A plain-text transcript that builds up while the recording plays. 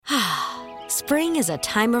Spring is a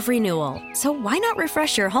time of renewal, so why not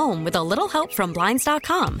refresh your home with a little help from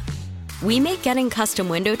Blinds.com? We make getting custom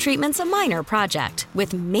window treatments a minor project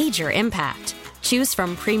with major impact. Choose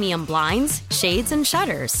from premium blinds, shades, and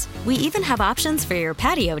shutters. We even have options for your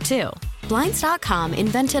patio, too. Blinds.com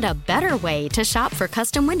invented a better way to shop for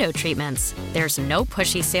custom window treatments. There's no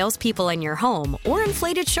pushy salespeople in your home or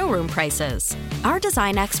inflated showroom prices. Our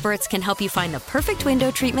design experts can help you find the perfect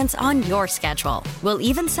window treatments on your schedule. We'll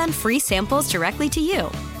even send free samples directly to you.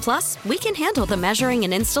 Plus, we can handle the measuring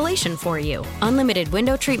and installation for you. Unlimited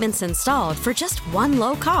window treatments installed for just one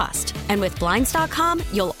low cost. And with Blinds.com,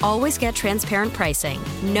 you'll always get transparent pricing.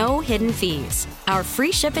 No hidden fees. Our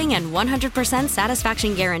free shipping and 100%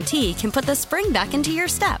 satisfaction guarantee can put the spring back into your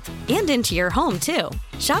step and into your home, too.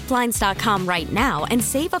 Shop Blinds.com right now and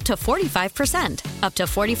save up to 45%. Up to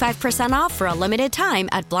 45% off for a limited time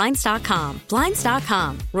at Blinds.com.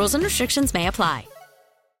 Blinds.com. Rules and restrictions may apply.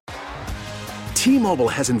 T-Mobile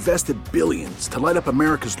has invested billions to light up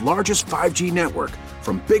America's largest 5G network,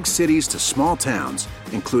 from big cities to small towns,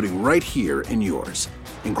 including right here in yours.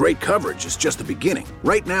 And great coverage is just the beginning.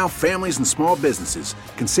 Right now, families and small businesses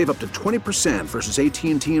can save up to 20% versus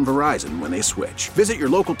AT&T and Verizon when they switch. Visit your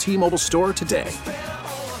local T-Mobile store today.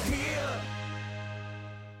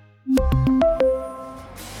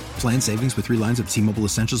 Plan savings with 3 lines of T-Mobile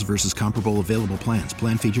Essentials versus comparable available plans.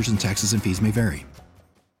 Plan features and taxes and fees may vary.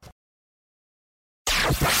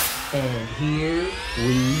 And here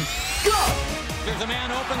we go. There's a man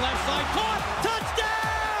open left side. Caught.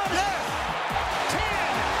 Touchdown. 10,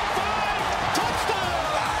 5,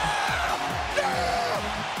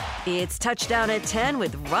 touchdown. It's Touchdown at 10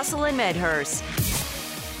 with Russell and Medhurst.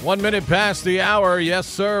 1 minute past the hour. Yes,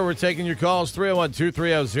 sir. We're taking your calls.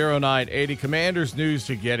 301-230-0980. Commanders news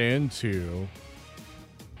to get into.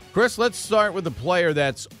 Chris, let's start with the player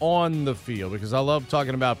that's on the field, because I love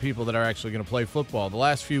talking about people that are actually going to play football. The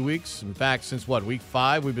last few weeks, in fact, since week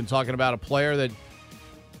 5, we've been talking about a player that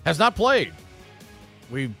has not played.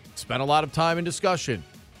 We've spent a lot of time in discussion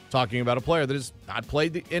talking about a player that has not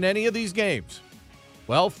played in any of these games.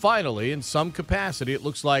 Well, finally, in some capacity, it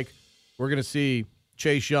looks like we're going to see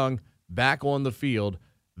Chase Young back on the field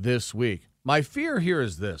this week. My fear here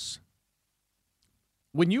is this.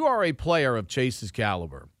 When you are a player of Chase's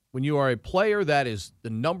caliber, when you are a player that is the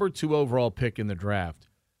number 2 overall pick in the draft,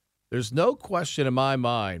 there's no question in my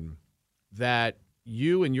mind that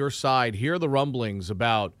you and your side hear the rumblings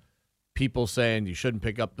about people saying you shouldn't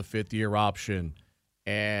pick up the 5th-year option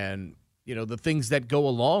and, you know, the things that go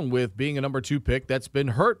along with being a number 2 pick that's been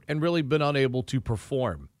hurt and really been unable to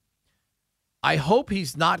perform. I hope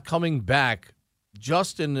he's not coming back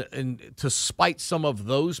just to spite some of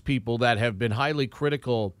those people that have been highly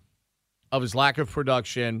critical of his lack of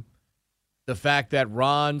production. The fact that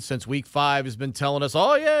Ron, since week 5, has been telling us,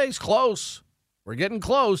 oh, yeah, he's close. We're getting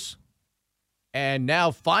close. And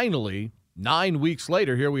now, finally, 9 weeks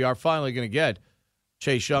later, here we are finally going to get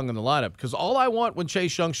Chase Young in the lineup. Because all I want when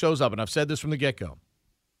Chase Young shows up, and I've said this from the get-go,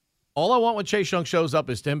 all I want when Chase Young shows up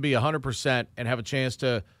is to him be 100% and have a chance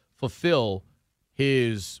to fulfill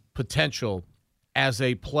his potential as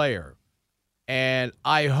a player. And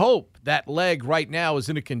I hope that leg right now is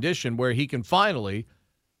in a condition where he can finally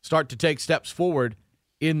start to take steps forward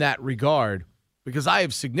in that regard, because I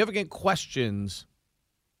have significant questions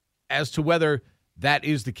as to whether that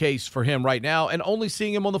is the case for him right now. And only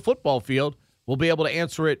seeing him on the football field will be able to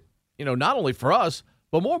answer it, you know, not only for us,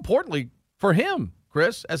 but more importantly for him,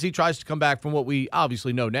 Chris, as he tries to come back from what we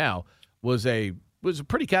obviously know now was a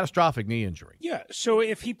pretty catastrophic knee injury. Yeah, so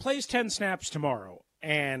if he plays 10 snaps tomorrow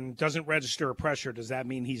and doesn't register a pressure, does that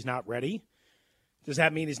mean he's not ready? Does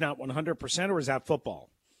that mean he's not 100%, or is that football?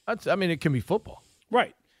 It can be football.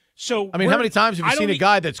 Right. So how many times have you seen a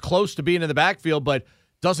guy that's close to being in the backfield but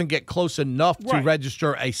doesn't get close enough to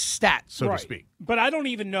register a stat, so to speak? But I don't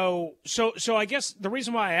even know. So I guess the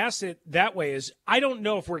reason why I asked it that way is I don't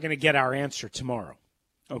know if we're going to get our answer tomorrow,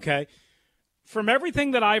 okay? From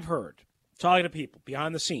everything that I've heard, talking to people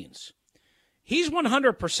behind the scenes, he's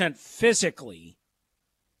 100% physically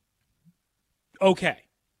okay.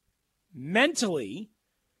 Mentally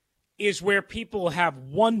is where people have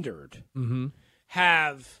wondered,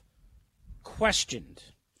 have questioned,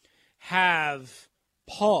 have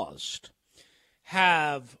paused,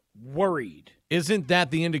 have worried. Isn't that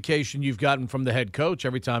the indication you've gotten from the head coach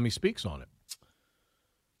every time he speaks on it?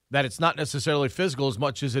 That it's not necessarily physical as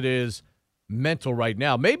much as it is mental right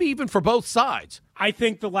now, maybe even for both sides. I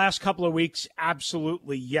think the last couple of weeks,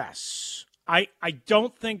 absolutely yes. I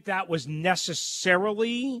don't think that was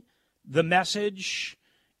necessarily the message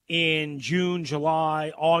in June,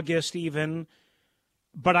 July, August even,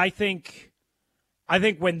 but I think I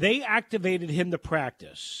think when they activated him to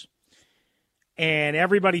practice, and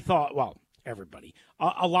everybody thought, well, everybody,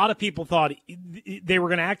 a lot of people thought they were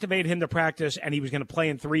going to activate him to practice and he was going to play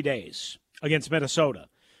in 3 days against Minnesota,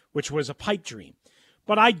 which was a pipe dream.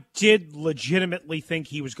 But I did legitimately think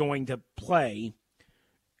he was going to play,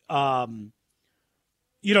 against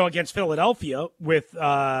Philadelphia with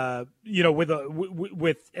an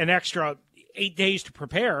extra 8 days to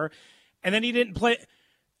prepare, and then he didn't play.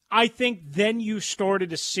 I think then you started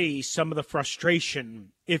to see some of the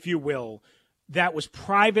frustration, if you will, that was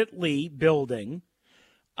privately building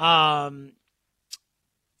in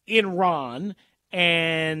Ron,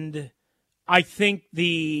 and I think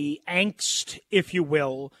the angst, if you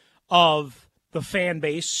will, of the fan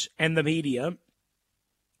base and the media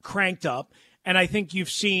cranked up. And I think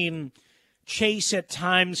you've seen Chase at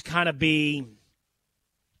times kind of be,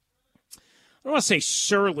 I don't want to say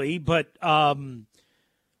surly, but I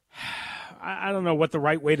don't know what the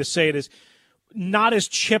right way to say it is. Not as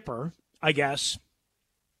chipper, I guess.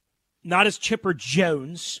 Not as Chipper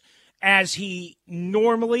Jones as he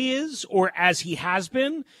normally is or as he has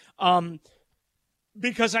been.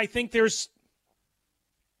 Because I think there's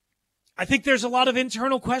a lot of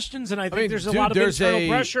internal questions, and I think there's a lot of internal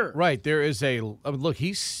pressure. Right. There is look,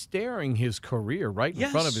 he's staring his career right in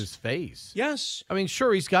front of his face. Yes. I mean,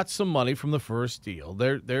 sure, he's got some money from the first deal.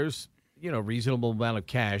 There's reasonable amount of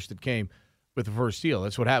cash that came with the first deal.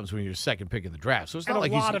 That's what happens when you're second pick in the draft. So it's not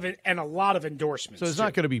like a lot of endorsements. So it's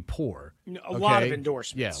not going to be poor. A lot of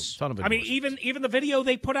endorsements. Yeah, a ton of endorsements. I mean, even the video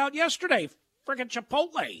they put out yesterday, freaking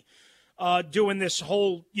Chipotle. Doing this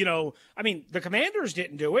whole, the Commanders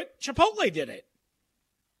didn't do it. Chipotle did it.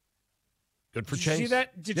 Good for Chase. Did you see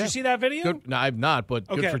that? Did you see that video? Good. No, I've not, but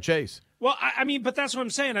good for Chase. Well, but that's what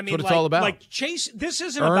I'm saying. I mean, that's what it's all about. Like Chase, this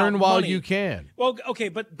isn't about money. Earn while you can. Well, okay,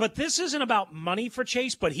 but this isn't about money for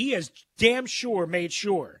Chase, but he has damn sure made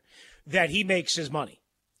sure that he makes his money.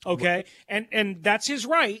 Okay? And that's his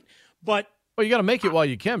right, but well, you got to make it while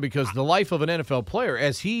you can, because the life of an NFL player,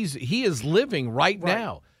 as he is living right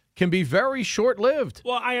now, can be very short-lived.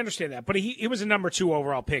 Well, I understand that, but he was a number 2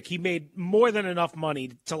 overall pick. He made more than enough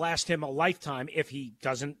money to last him a lifetime if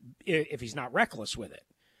he's not reckless with it.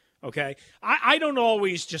 Okay? I don't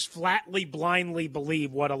always just flatly, blindly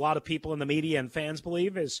believe what a lot of people in the media and fans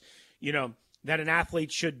believe is, that an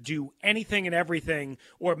athlete should do anything and everything,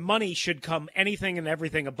 or money should come anything and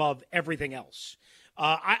everything above everything else.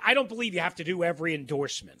 I don't believe you have to do every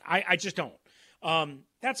endorsement. I just don't.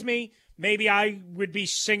 That's me. Maybe I would be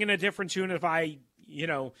singing a different tune if I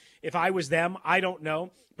was them. I don't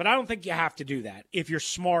know. But I don't think you have to do that if you're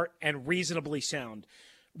smart and reasonably sound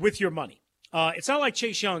with your money. It's not like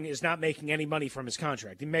Chase Young is not making any money from his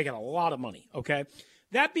contract. He's making a lot of money, okay?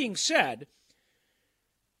 That being said,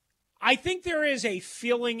 I think there is a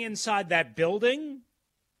feeling inside that building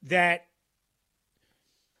that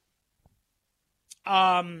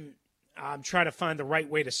I'm trying to find the right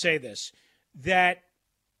way to say this, that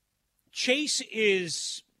Chase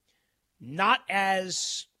is not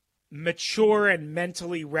as mature and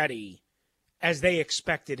mentally ready as they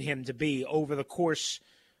expected him to be over the course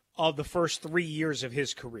of the first 3 years of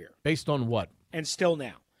his career. Based on what? And still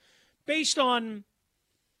now. Based on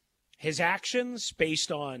his actions,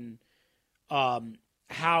 based on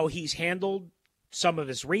how he's handled some of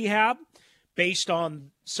his rehab, based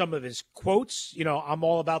on some of his quotes, I'm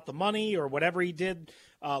all about the money, or whatever he did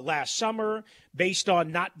last summer, based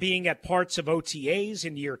on not being at parts of OTAs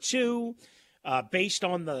in year 2, based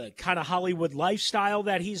on the kind of Hollywood lifestyle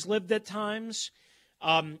that he's lived at times.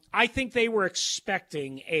 I think they were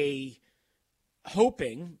expecting a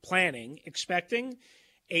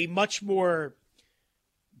much more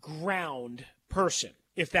ground person,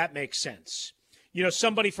 if that makes sense.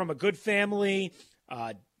 Somebody from a good family,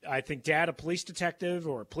 I think dad a police detective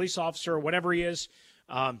or a police officer or whatever he is.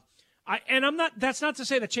 That's not to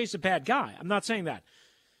say that Chase is a bad guy. I'm not saying that.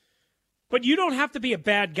 But you don't have to be a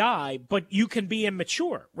bad guy, but you can be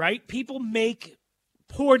immature, right? People make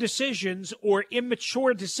poor decisions or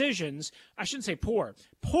immature decisions. I shouldn't say poor.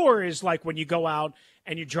 Poor is like when you go out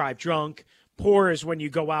and you drive drunk. Poor is when you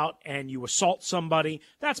go out and you assault somebody.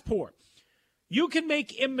 That's poor. You can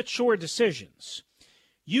make immature decisions.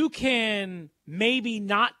 You can maybe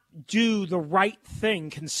not do the right thing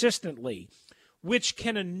consistently, which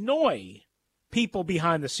can annoy people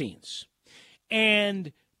behind the scenes.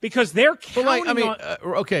 And because they're counting on...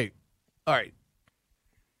 Okay, all right.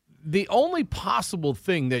 The only possible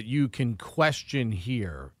thing that you can question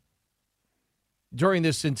here during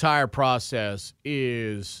this entire process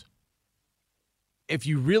is, if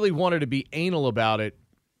you really wanted to be anal about it,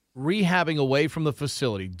 rehabbing away from the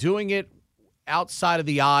facility, doing it outside of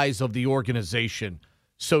the eyes of the organization,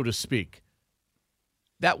 so to speak.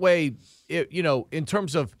 That way, in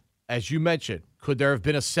terms of, as you mentioned, could there have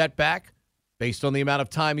been a setback based on the amount of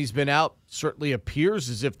time he's been out? Certainly appears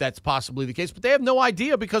as if that's possibly the case, but they have no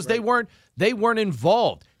idea because they weren't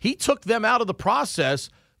involved. He took them out of the process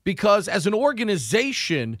because as an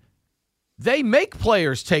organization, they make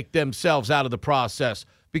players take themselves out of the process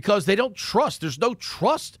because they don't trust. There's no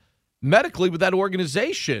trust medically with that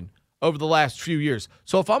organization over the last few years.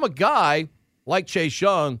 So if I'm a guy like Chase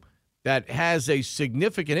Young that has a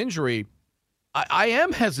significant injury, I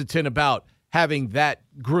am hesitant about having that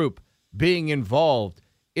group being involved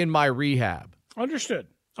in my rehab. Understood.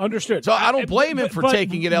 So I don't blame him for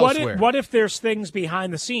taking it elsewhere. What if there's things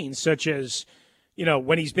behind the scenes, such as,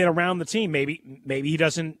 when he's been around the team, maybe he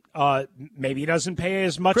doesn't pay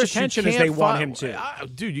as much attention as they want him to.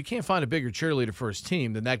 Dude, you can't find a bigger cheerleader for his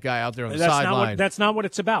team than that guy out there on the sideline. That's not what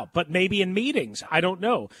it's about. But maybe in meetings, I don't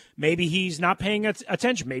know. Maybe he's not paying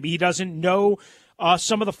attention. Maybe he doesn't know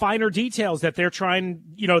some of the finer details that they're trying,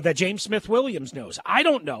 that James Smith-Williams knows. I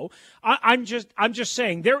don't know. I'm just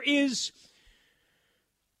saying there is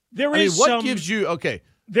what gives you okay?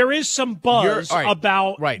 There is some buzz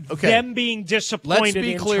about them being disappointed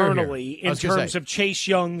internally in terms of Chase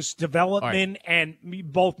Young's development and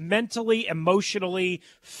both mentally, emotionally,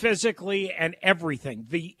 physically, and everything,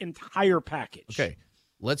 the entire package. Okay,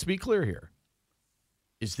 let's be clear here.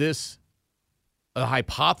 Is this a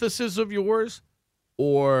hypothesis of yours,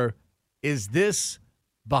 or is this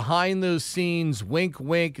behind the scenes, wink,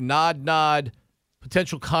 wink, nod, nod,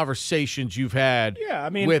 potential conversations you've had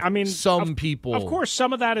with some people? Of course,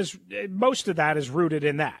 most of that is rooted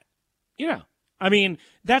in that.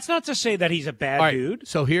 That's not to say that he's a bad dude.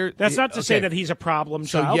 So that's not to say that he's a problem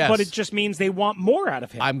child, but it just means they want more out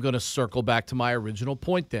of him. I'm going to circle back to my original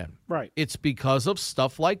point then. Right. It's because of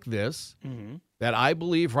stuff like this that I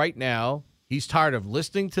believe right now he's tired of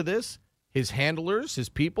listening to this. His handlers, his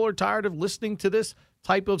people are tired of listening to this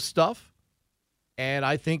type of stuff. And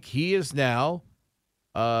I think he is now,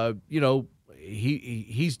 I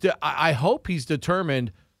hope he's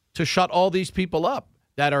determined to shut all these people up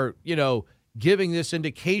that are, giving this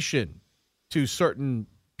indication to certain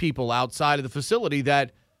people outside of the facility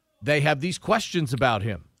that they have these questions about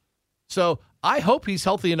him. So I hope he's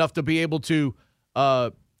healthy enough to be able to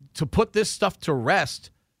put this stuff to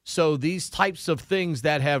rest. So these types of things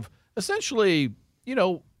that have essentially,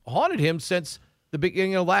 haunted him since the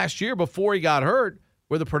beginning of last year before he got hurt,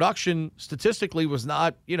 where the production statistically was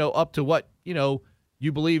not, up to what,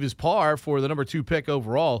 you believe is par for the number 2 pick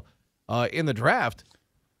overall in the draft.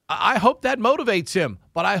 I hope that motivates him,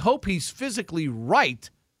 but I hope he's physically right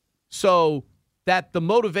so that the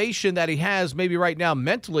motivation that he has maybe right now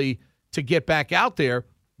mentally to get back out there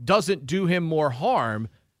doesn't do him more harm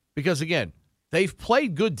because, again, they've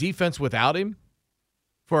played good defense without him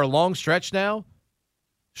for a long stretch now.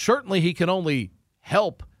 Certainly he can only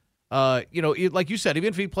help, like you said, even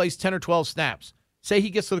if he plays 10 or 12 snaps, say he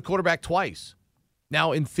gets to the quarterback twice.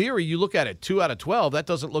 Now, in theory, you look at it, 2 out of 12, that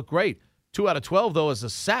doesn't look great. 2 out of 12, though, is a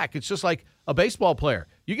sack. It's just like a baseball player.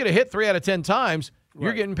 You get a hit 3 out of 10 times,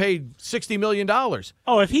 you're getting paid $60 million.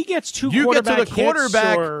 Oh, if he gets you get to the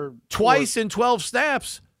quarterback twice in 12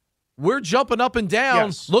 snaps, we're jumping up and down.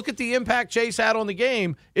 Yes. Look at the impact Chase had on the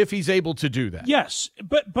game if he's able to do that. Yes,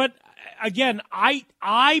 but again,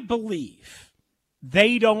 I believe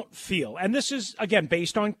they don't feel, and this is, again,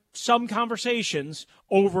 based on some conversations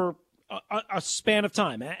over a span of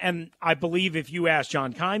time. And I believe if you ask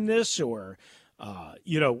John Keim this or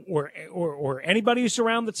anybody who's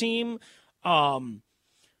around the team, on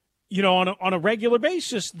a regular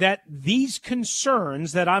basis, that these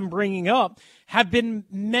concerns that I'm bringing up have been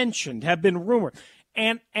mentioned, have been rumored.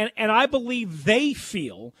 And I believe they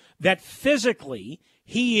feel that physically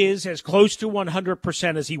he is as close to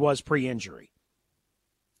 100% as he was pre-injury.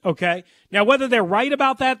 Okay? Now, whether they're right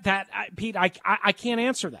about that, Pete, I can't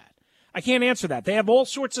answer that. I can't answer that. They have all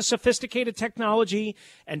sorts of sophisticated technology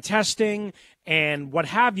and testing and what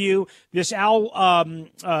have you. This Al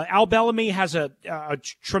Bellamy has a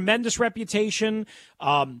tremendous reputation.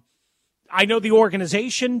 I know the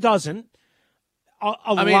organization doesn't.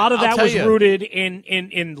 A lot of that was rooted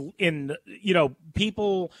in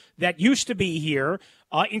people that used to be here,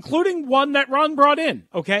 including one that Ron brought in.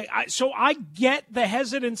 Okay, so I get the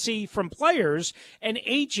hesitancy from players and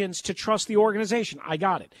agents to trust the organization. I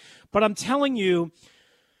got it, but I'm telling you,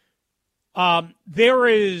 there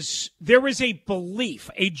is a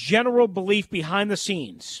belief, a general belief behind the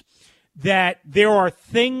scenes that there are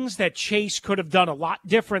things that Chase could have done a lot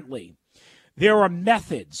differently there are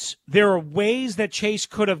methods. There are ways that Chase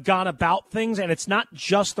could have gone about things, and it's not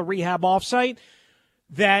just the rehab offsite,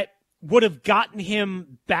 that would have gotten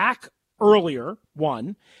him back earlier,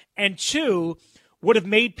 one, and two, would have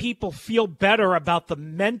made people feel better about the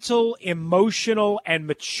mental, emotional, and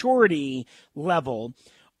maturity level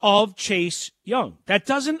of Chase Young. That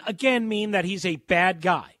doesn't, again, mean that he's a bad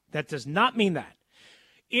guy. That does not mean that.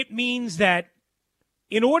 It means that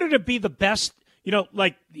in order to be the best,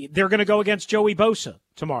 like they're going to go against Joey Bosa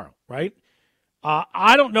tomorrow, right?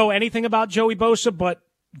 I don't know anything about Joey Bosa, but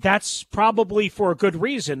that's probably for a good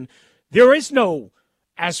reason. There is no,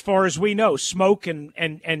 as far as we know, smoke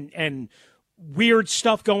and weird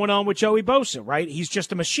stuff going on with Joey Bosa, right? He's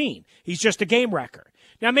just a machine. He's just a game wrecker.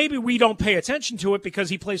 Now, maybe we don't pay attention to it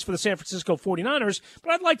because he plays for the San Francisco 49ers,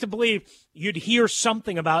 but I'd like to believe you'd hear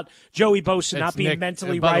something about Joey Bosa not being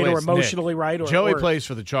mentally right or emotionally right. Joey plays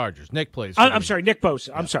for the Chargers. Nick plays for I'm sorry, Nick Bosa.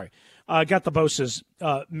 Yeah. I'm sorry. Got the Bosas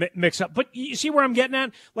mixed up. But you see where I'm getting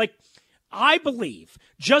at? Like, I believe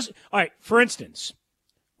all right, for instance,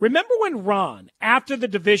 remember when Ron, after the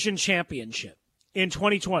division championship in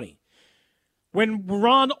 2020, when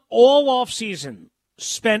Ron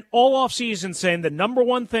spent all offseason saying the number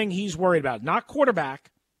one thing he's worried about, not quarterback,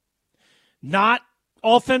 not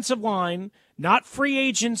offensive line, not free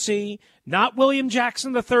agency, not William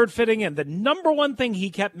Jackson III fitting in. The number one thing he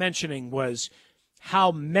kept mentioning was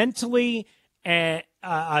how mentally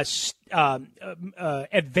advanced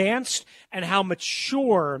and how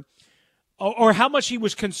mature or how much he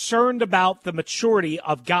was concerned about the maturity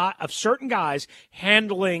of certain guys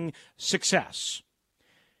handling success.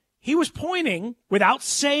 He was pointing, without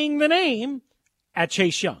saying the name, at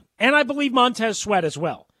Chase Young. And I believe Montez Sweat as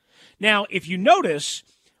well. Now, if you notice,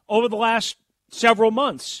 over the last several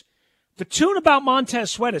months, the tune about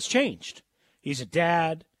Montez Sweat has changed. He's a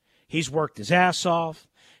dad. He's worked his ass off.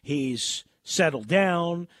 He's settled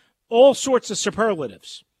down. All sorts of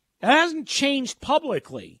superlatives. It hasn't changed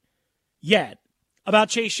publicly yet about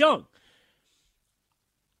Chase Young.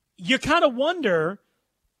 You kind of wonder,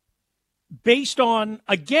 based on,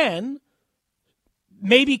 again,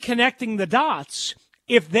 maybe connecting the dots,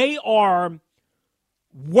 if they are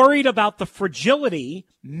worried about the fragility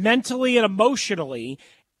mentally and emotionally,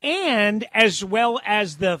 and as well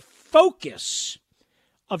as the focus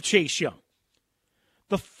of Chase Young.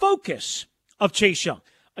 The focus of Chase Young.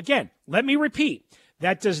 Again, let me repeat,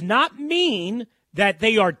 that does not mean that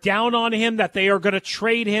they are down on him, that they are going to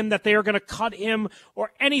trade him, that they are going to cut him,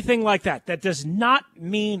 or anything like that. That does not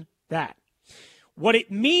mean that. What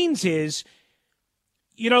it means is,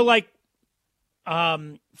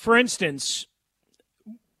 for instance,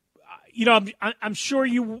 I'm sure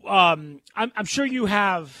you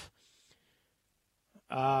have.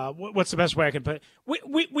 What's the best way I can put it?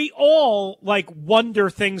 We all wonder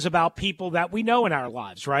things about people that we know in our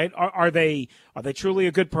lives, right? Are they truly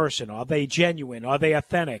a good person? Are they genuine? Are they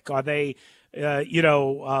authentic? Are they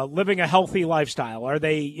living a healthy lifestyle? Are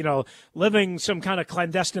they living some kind of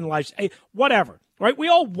clandestine lifestyle? Whatever, right? We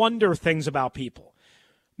all wonder things about people.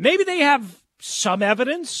 Maybe they have some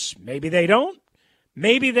evidence. Maybe they don't.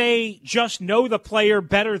 Maybe they just know the player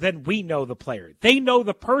better than we know the player. They know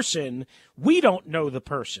the person. We don't know the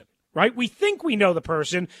person, right? We think we know the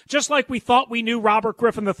person, just like we thought we knew Robert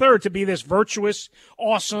Griffin III to be this virtuous,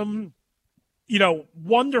 awesome,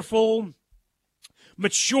 wonderful,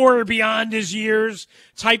 mature beyond his years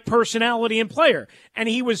type personality and player. And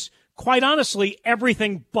he was, quite honestly,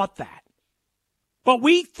 everything but that. But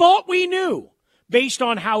we thought we knew based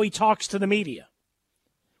on how he talks to the media.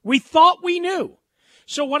 We thought we knew.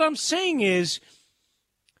 So what I'm saying is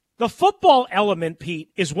the football element, Pete,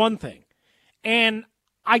 is one thing. And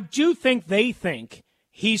I do think they think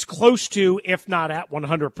he's close to, if not at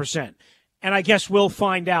 100%. And I guess we'll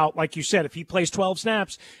find out, like you said, if he plays 12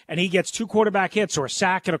 snaps and he gets 2 quarterback hits or a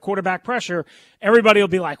sack and a quarterback pressure, everybody will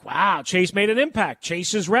be like, wow, Chase made an impact.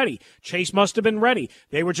 Chase is ready. Chase must have been ready.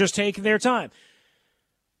 They were just taking their time.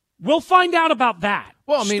 We'll find out about that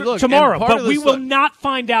tomorrow, but we will not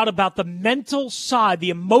find out about the mental side,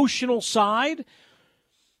 the emotional side.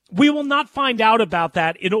 We will not find out about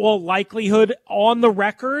that in all likelihood on the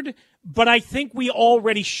record, but I think we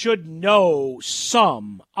already should know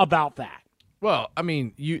some about that. Well, I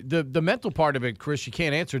mean, the mental part of it, Chris, you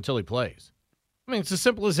can't answer until he plays. I mean, it's as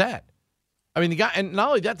simple as that. I mean, the guy, and not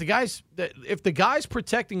only that, if the guy's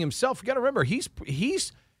protecting himself, you got to remember he's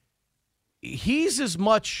as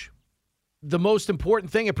much the most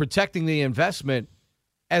important thing in protecting the investment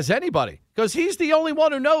as anybody, because he's the only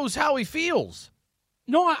one who knows how he feels.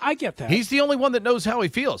 No, I get that. He's the only one that knows how he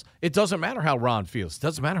feels. It doesn't matter how Ron feels. It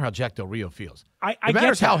doesn't matter how Jack Del Rio feels. It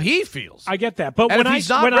matters how he feels. I get that. But and when if he's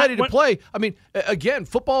not ready to play, I mean, again,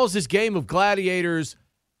 football is this game of gladiators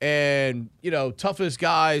and, toughest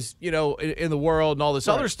guys, in the world and all this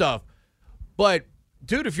other stuff. But,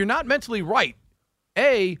 dude, if you're not mentally right,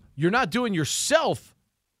 you're not doing yourself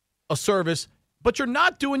a service, but you're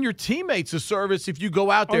not doing your teammates a service if you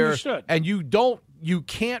go out there and you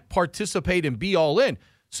can't participate and be all in.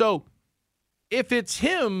 So if it's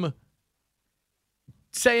him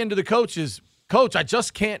saying to the coaches, Coach, I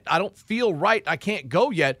don't feel right, I can't go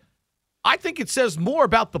yet, I think it says more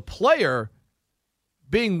about the player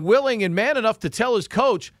being willing and man enough to tell his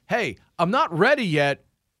coach, hey, I'm not ready yet,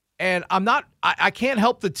 and I can't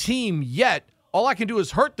help the team yet. All I can do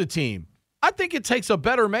is hurt the team. I think it takes a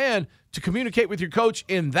better man to communicate with your coach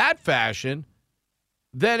in that fashion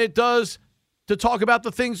than it does to talk about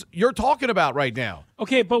the things you're talking about right now.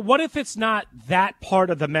 Okay, but what if it's not that part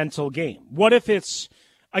of the mental game? What if it's,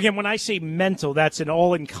 again, when I say mental, that's an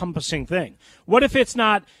all-encompassing thing. What if it's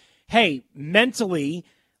not, hey, mentally,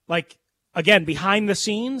 like, again, behind the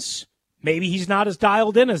scenes, maybe he's not as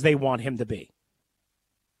dialed in as they want him to be.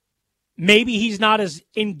 Maybe he's not as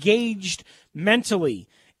engaged mentally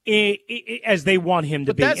as they want him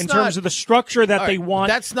to be in terms of the structure that they want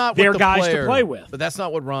their guys to play with. But that's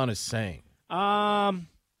not what Ron is saying.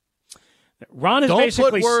 Ron has Don't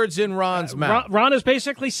basically put words in Ron's mouth. Ron has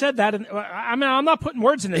basically said that. And I'm not putting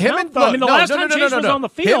words in his mouth. The last time Chase was on the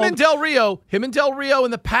field, him and Del Rio in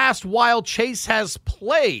the past while Chase has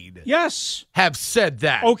played, have said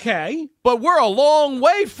that. Okay, but we're a long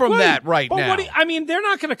way from that right now. They're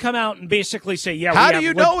not going to come out and basically say, "Yeah." How do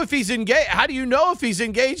you know if he's engaged? How do you know if he's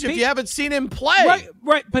engaged if you haven't seen him play?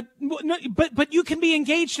 Right. But you can be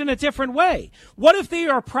engaged in a different way. What if they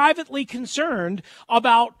are privately concerned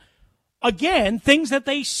about? Again, things that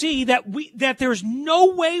they see that there's no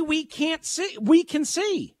way we can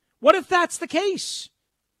see. What if that's the case?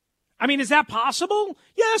 I mean, is that possible?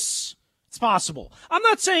 Yes, it's possible. I'm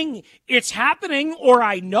not saying it's happening or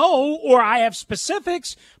I know or I have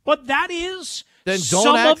specifics, but that is. Then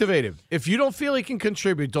don't activate him. If you don't feel he can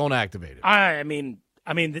contribute, don't activate him. I mean,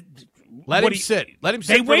 let him sit. Let him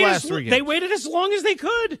sit for the last 3 games. They waited as long as they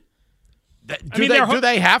could. Do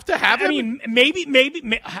they have to have him? I mean,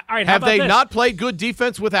 maybe. All right, have they not played good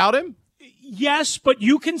defense without him? Yes, but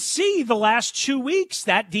you can see the last 2 weeks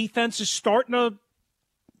that defense is starting to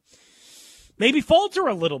maybe falter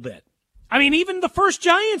a little bit. I mean, even the first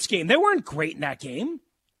Giants game, they weren't great in that game.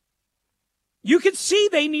 You could see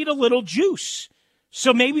they need a little juice.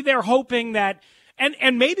 So maybe they're hoping that,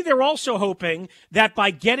 and maybe they're also hoping that by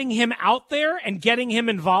getting him out there and getting him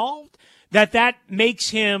involved, that makes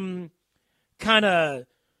him kind of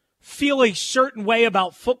feel a certain way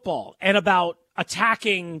about football and about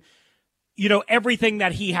attacking, everything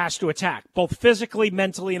that he has to attack, both physically,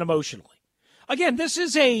 mentally, and emotionally. Again,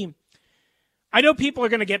 I know people are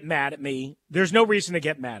going to get mad at me. There's no reason to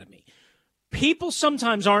get mad at me. People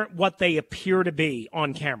sometimes aren't what they appear to be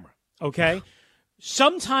on camera, okay?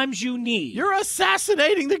 Sometimes you're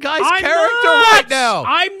assassinating the guy's character right now.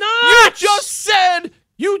 I'm not.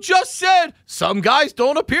 You just said some guys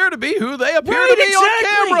don't appear to be who they appear to be on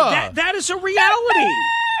camera. That is a reality.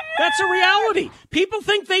 That's a reality. People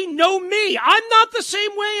think they know me. I'm not the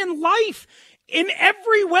same way in life in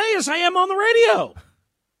every way as I am on the radio.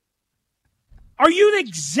 Are you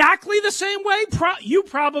exactly the same way? You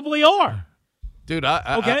probably are. Dude,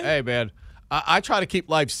 hey, man. I try to keep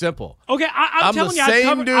life simple. Okay, I'm telling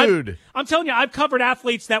you, dude. I'm telling you, I've covered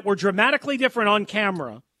athletes that were dramatically different on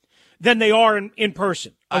camera than they are in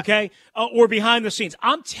person, okay, or behind the scenes.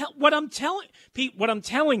 What I'm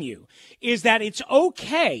telling you is that it's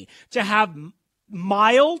okay to have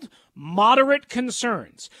mild, moderate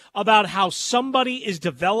concerns about how somebody is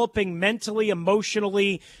developing mentally,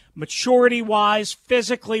 emotionally, maturity-wise,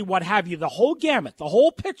 physically, what have you, the whole gamut, the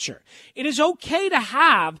whole picture. It is okay to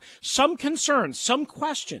have some concerns, some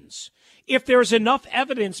questions, if there's enough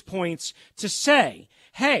evidence points to say,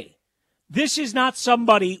 hey, this is not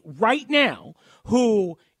somebody right now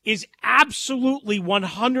who is absolutely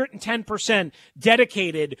 110%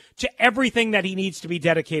 dedicated to everything that he needs to be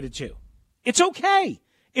dedicated to. It's okay.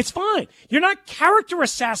 It's fine. You're not character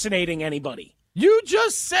assassinating anybody. You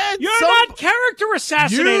just said you're not character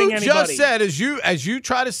assassinating anybody. You just said, as you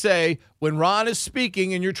try to say when Ron is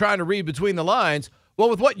speaking and you're trying to read between the lines, well,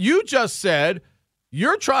 with what you just said,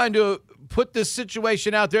 you're trying to put this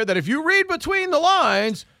situation out there that if you read between the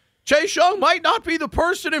lines, Chase Young might not be the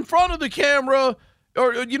person in front of the camera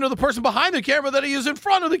or, the person behind the camera that he is in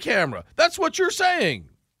front of the camera. That's what you're saying.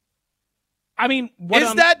 I mean,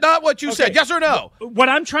 is that not what you said? Yes or no? What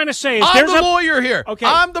I'm trying to say is I'm the lawyer here. Okay.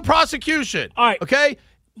 I'm the prosecution. All right. Okay?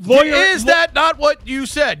 Lawyer, is that not what you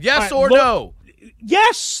said? Yes or no?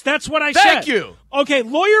 Yes, that's what I said. Thank you. Okay,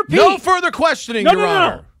 Lawyer Pete. No further questioning, Your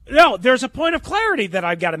Honor. No, there's a point of clarity that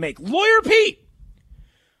I've got to make. Lawyer Pete,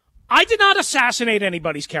 I did not assassinate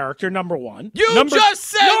anybody's character, number one. Just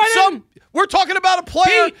said we're talking about a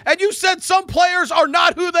player, Pete, and you said some players are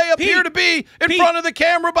not who they appear to be in front of the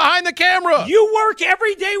camera, behind the camera. You work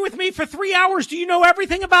every day with me for 3 hours. Do you know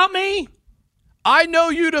everything about me? I know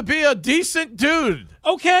you to be a decent dude.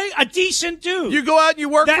 Okay, a decent dude. You go out and you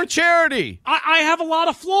work for charity. I have a lot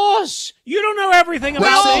of flaws. You don't know everything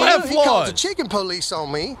about me. We all have flaws. He called the chicken police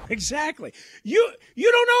on me. Exactly. You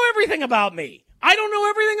don't know everything about me. I don't know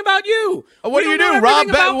everything about you. What do you do?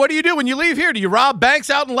 What do you do when you leave here? Do you rob banks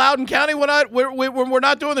out in Loudoun County when we're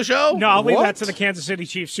not doing the show? No, I'll leave that to the Kansas City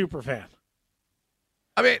Chiefs superfan.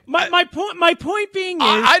 I mean, my point being is,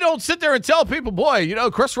 I don't sit there and tell people, boy,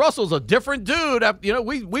 Chris Russell's a different dude.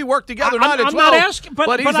 We work together 9 to 12. I'm not asking,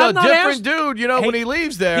 but he's a different dude. When he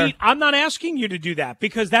leaves there. Pete, I'm not asking you to do that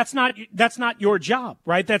because that's not your job,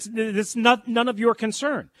 right? That's none of your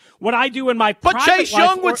concern. What I do in my but private Chase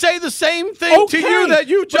Young would say the same thing to you that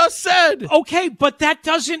you just said. Okay, but that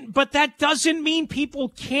doesn't mean people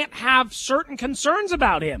can't have certain concerns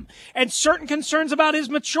about him and certain concerns about his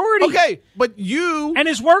maturity. Okay, but you and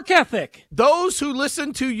his work ethic. Those who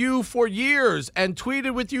listened to you for years and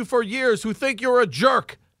tweeted with you for years who think you're a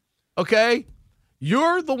jerk, okay?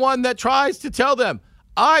 You're the one that tries to tell them,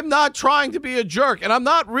 I'm not trying to be a jerk, and I'm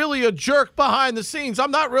not really a jerk behind the scenes. I'm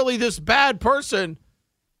not really this bad person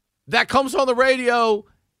that comes on the radio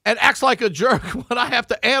and acts like a jerk when I have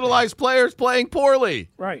to analyze players playing poorly.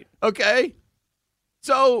 Right. Okay?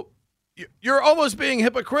 So you're almost being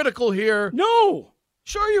hypocritical here. No.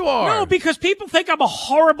 Sure you are. No, because people think I'm a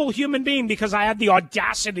horrible human being because I had the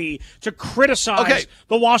audacity to criticize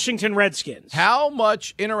the Washington Redskins. How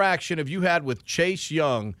much interaction have you had with Chase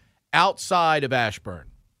Young outside of Ashburn?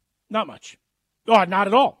 Not much. Oh, not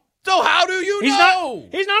at all. So how do you know?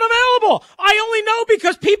 He's not available. I only know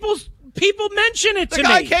because people mention it to me. The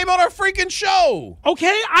guy came on our freaking show. Okay,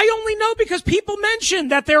 I only know because people mention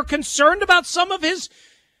that they're concerned about some of his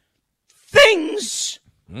things.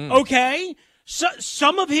 Okay? So,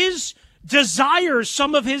 some of his desires,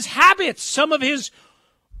 some of his habits, some of his,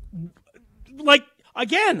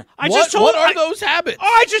 again, what are those habits?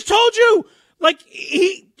 Oh, I just told you.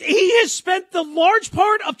 He has spent the large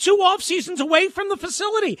part of 2 off seasons away from the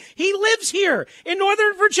facility. He lives here in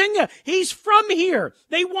Northern Virginia. He's from here.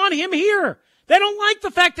 They want him here. They don't like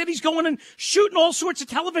the fact that he's going and shooting all sorts of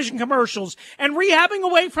television commercials and rehabbing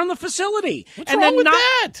away from the facility. What's wrong with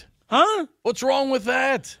that? Huh? What's wrong with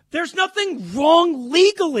that? There's nothing wrong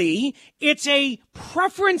legally. It's a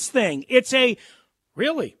preference thing. It's a,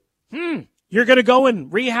 really? You're going to go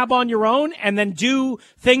and rehab on your own and then do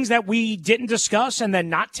things that we didn't discuss and then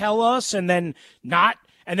not tell us and then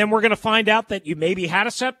we're going to find out that you maybe had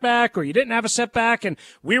a setback or you didn't have a setback and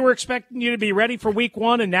we were expecting you to be ready for week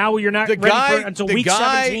 1 and now you're not ready until week 17.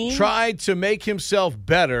 The guy tried to make himself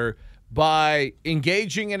better by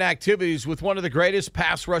engaging in activities with one of the greatest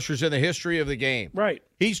pass rushers in the history of the game. Right.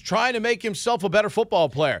 He's trying to make himself a better football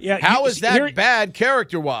player. Yeah, How is that bad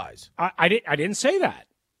character-wise? I didn't say that.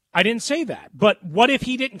 I didn't say that. But what if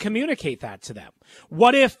he didn't communicate that to them?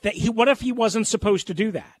 What if he wasn't supposed to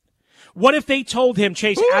do that? What if they told him,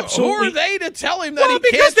 Chase, absolutely. Who are they to tell him that he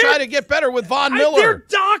can't try to get better with Von Miller? They're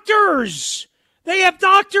doctors. They have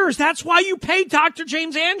doctors. That's why you pay Dr.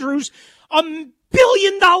 James Andrews $1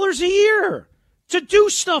 billion a year to do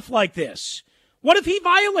stuff like this. What if he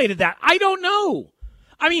violated that? I don't know.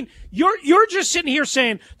 I mean, you're just sitting here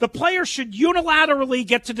saying the player should unilaterally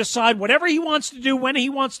get to decide whatever he wants to do, when he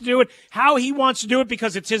wants to do it, how he wants to do it,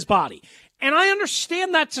 because it's his body. And I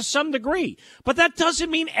understand that to some degree, but that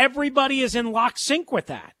doesn't mean everybody is in lock sync with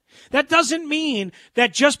that. That doesn't mean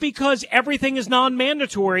that just because everything is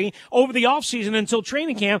non-mandatory over the offseason until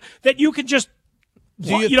training camp that you can just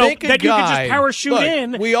you can just parachute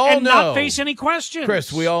in and not face any questions.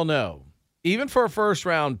 Chris, we all know, even for a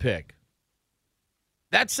first-round pick,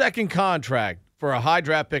 that second contract for a high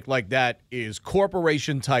draft pick like that is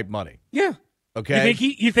corporation-type money. Yeah. Okay.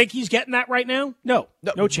 You think he's getting that right now? No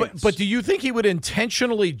chance. But do you think he would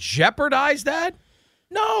intentionally jeopardize that?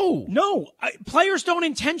 No. Players don't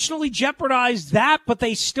intentionally jeopardize that, but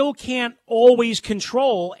they still can't always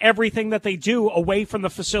control everything that they do away from the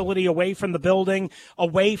facility, away from the building,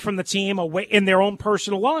 away from the team, away in their own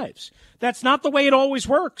personal lives. That's not the way it always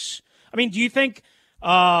works. I mean, do you think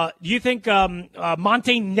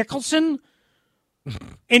Monte Nicholson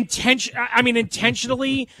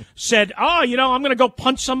intentionally said, I'm going to go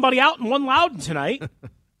punch somebody out in One Loudon tonight.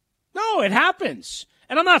 No, it happens.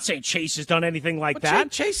 And I'm not saying Chase has done anything like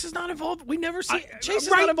that. Chase is not involved. We never see Chase is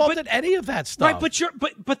not involved in any of that stuff.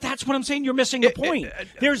 Right, but that's what I'm saying. You're missing the point.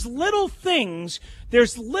 There's little things.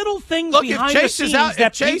 There's little things Look, behind if Chase the scenes is out,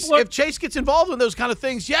 that if Chase gets involved in those kind of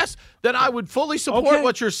things, yes, then I would fully support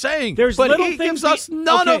what you're saying. There's but little he things gives us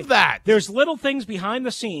none of that. There's little things behind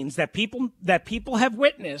the scenes that people have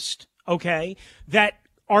witnessed. Okay, that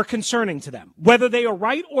are concerning to them. Whether they are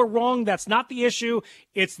right or wrong, that's not the issue.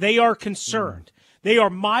 It's they are concerned. They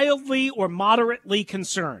are mildly or moderately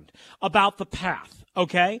concerned about the path,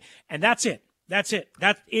 okay? And that's it. That's it.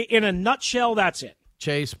 In a nutshell, that's it.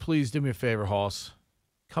 Chase, please do me a favor, Hoss.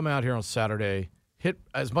 Come out here on Saturday. Hit,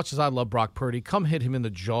 as much as I love Brock Purdy, come hit him in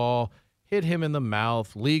the jaw, hit him in the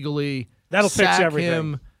mouth legally. That'll fix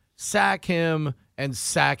everything. Sack him, and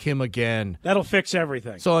sack him again. That'll fix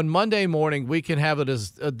everything. So on Monday morning, we can have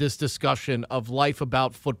this discussion of life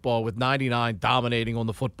about football with 99 dominating on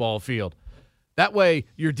the football field. That way,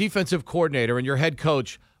 your defensive coordinator and your head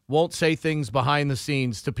coach won't say things behind the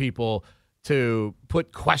scenes to people to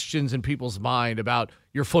put questions in people's mind about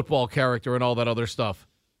your football character and all that other stuff.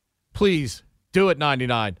 Please do it,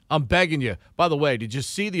 99. I'm begging you. By the way, did you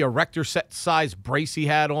see the erector set size brace he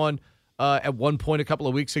had on at one point a couple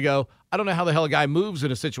of weeks ago? I don't know how the hell a guy moves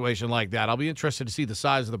in a situation like that. I'll be interested to see the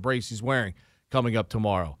size of the brace he's wearing coming up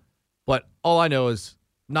tomorrow. But all I know is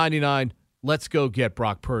 99, let's go get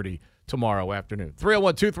Brock Purdy tomorrow afternoon.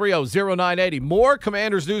 301-230-0980. More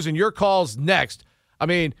Commanders news and your calls next. I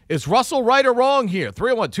mean, is Russell right or wrong here?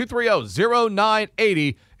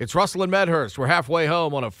 301-230-0980. It's Russell and Medhurst. We're halfway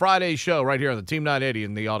home on a Friday show right here on the Team 980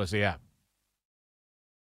 in the Odyssey app.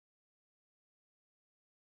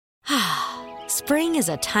 Spring is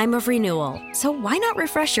a time of renewal, so why not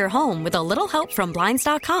refresh your home with a little help from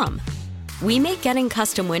Blinds.com? We make getting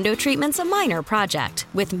custom window treatments a minor project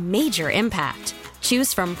with major impact.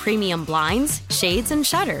 Choose from premium blinds, shades, and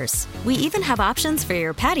shutters. We even have options for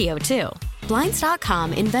your patio, too.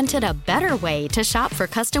 Blinds.com invented a better way to shop for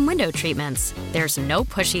custom window treatments. There's no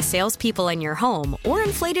pushy salespeople in your home or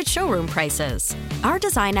inflated showroom prices. Our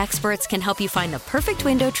design experts can help you find the perfect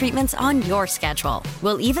window treatments on your schedule.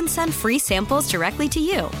 We'll even send free samples directly to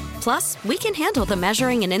you. Plus, we can handle the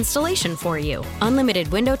measuring and installation for you. Unlimited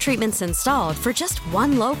window treatments installed for just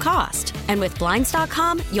one low cost. And with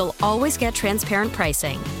Blinds.com, you'll always get transparent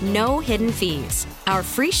pricing. No hidden fees. Our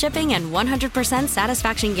free shipping and 100%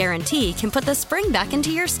 satisfaction guarantee can put the spring back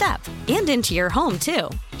into your step and into your home, too.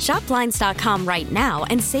 Shop Blinds.com right now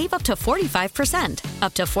and save up to 45%.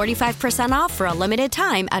 Up to 45% off for a limited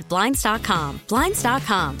time at Blinds.com.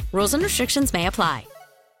 Blinds.com. Rules and restrictions may apply.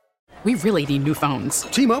 We really need new phones.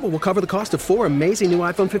 T-Mobile will cover the cost of 4 amazing new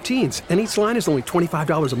iPhone 15s, and each line is only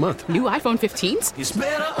 $25 a month. New iPhone 15s? It's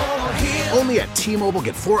better over here. Only at T-Mobile,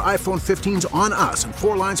 get 4 iPhone 15s on us and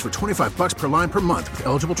 4 lines for $25 per line per month with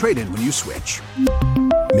eligible trade-in when you switch.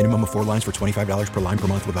 Minimum of 4 lines for $25 per line per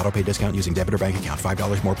month with autopay discount using debit or bank account.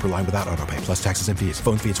 $5 more per line without autopay, plus taxes and fees.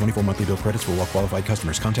 Phone fee at 24 monthly bill credits for well-qualified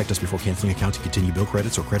customers. Contact us before canceling account to continue bill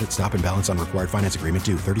credits or credit stop and balance on required finance agreement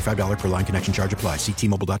due. $35 per line connection charge applies. See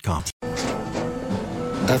T-Mobile.com.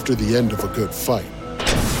 After the end of a good fight,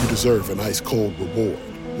 you deserve an ice-cold reward.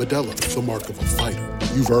 Modelo is the mark of a fighter.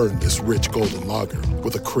 You've earned this rich golden lager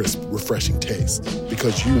with a crisp, refreshing taste.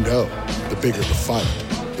 Because you know, the bigger the fight,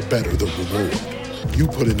 the better the reward. You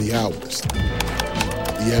put in the hours,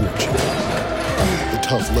 the energy, the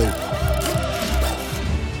tough labor.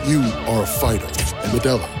 You are a fighter, and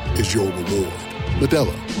Modelo is your reward.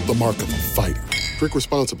 Modelo, the mark of a fighter. Drink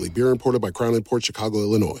responsibly. Beer imported by Crown Imports, Chicago,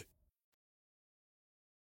 Illinois.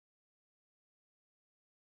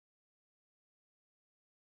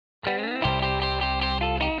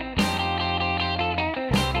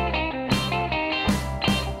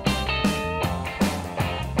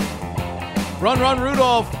 Run, run,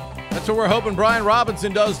 Rudolph. That's what we're hoping Brian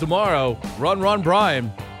Robinson does tomorrow. Run, run,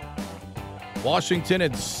 Brian. Washington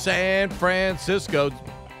and San Francisco,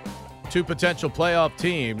 2 potential playoff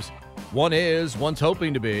teams. One is, one's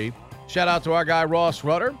hoping to be. Shout out to our guy, Ross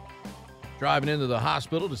Rutter, driving into the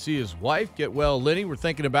hospital to see his wife get well. Lenny, we're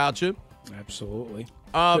thinking about you. Absolutely.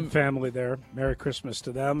 Good family there. Merry Christmas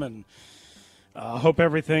to them, and hope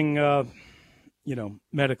everything,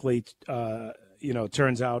 medically,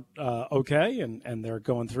 turns out okay, and they're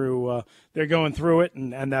going through it,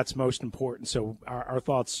 and that's most important. So our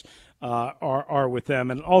thoughts are with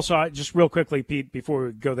them. And also, just real quickly, Pete, before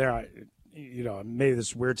we go there, maybe this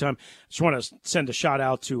is a weird time. I just want to send a shout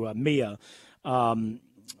out to Mia.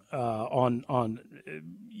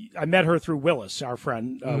 I met her through Willis, our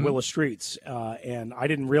friend, Willis Streets, and I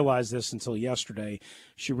didn't realize this until yesterday.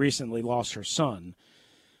 She recently lost her son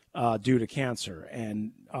due to cancer,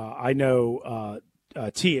 and I know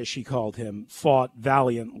Tia, she called him, fought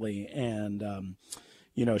valiantly, and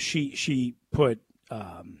she put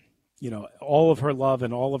all of her love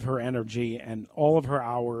and all of her energy and all of her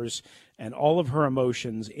hours and all of her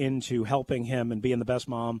emotions into helping him and being the best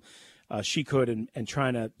mom she could and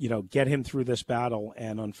trying to, get him through this battle.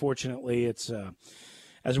 And unfortunately, it's,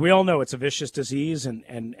 as we all know, it's a vicious disease and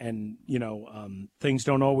things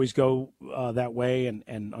don't always go that way. And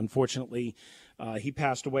unfortunately, he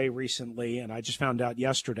passed away recently, and I just found out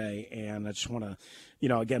yesterday, and I just want to,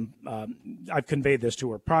 again, I've conveyed this to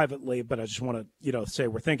her privately, but I just want to, say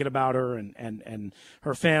we're thinking about her and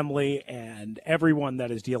her family and everyone that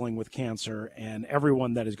is dealing with cancer and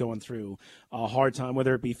everyone that is going through a hard time,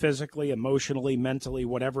 whether it be physically, emotionally, mentally,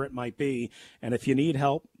 whatever it might be. And if you need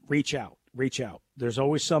help, reach out. There's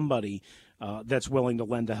always somebody that's willing to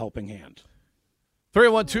lend a helping hand.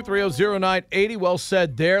 312-300-0980. Well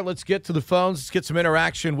said there. Let's get to the phones. Let's get some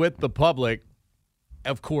interaction with the public.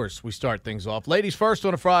 Of course, we start things off. Ladies first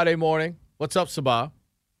on a Friday morning. What's up, Sabah?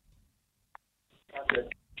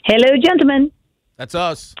 Hello, gentlemen. That's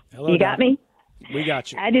us. Hello, you got me? We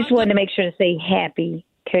got you. I just wanted to make sure to say happy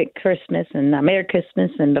Christmas and Merry Christmas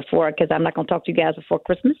because I'm not going to talk to you guys before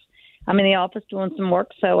Christmas. I'm in the office doing some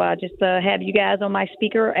work, so I just have you guys on my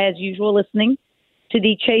speaker as usual listening to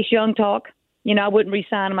the Chase Young talk. I wouldn't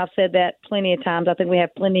re-sign him. I've said that plenty of times. I think we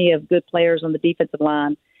have plenty of good players on the defensive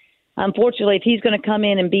line. Unfortunately, if he's going to come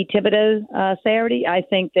in and beat Thibodeau Saturday, I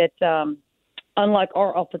think that unlike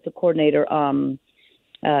our offensive coordinator,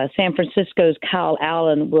 San Francisco's Kyle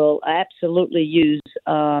Allen will absolutely use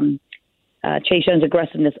Chase Young's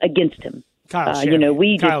aggressiveness against him. Kyle Shanahan.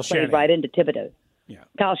 We Kyle just played Shanahan. right into Thibodeau. Yeah.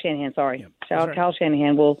 Kyle Shanahan, sorry. Yeah, Kyle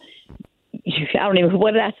Shanahan will – I don't even –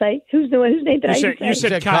 what did I say? Whose name did I say? You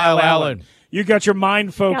said Kyle Allen. You got your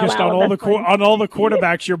mind focused on all the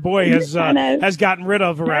quarterbacks your boy has gotten rid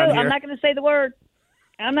of around here. I'm not going to say the word.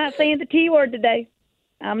 I'm not saying the T word today.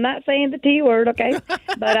 I'm not saying the T word, okay?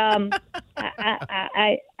 But I'm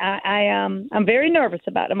very nervous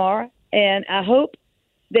about tomorrow, and I hope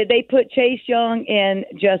that they put Chase Young in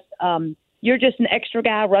just you're just an extra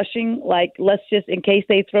guy rushing, like let's just in case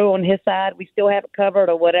they throw on his side, we still have it covered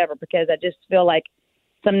or whatever, because I just feel like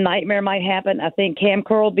some nightmare might happen. I think Cam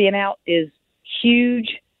Curl being out is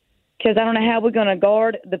huge because I don't know how we're going to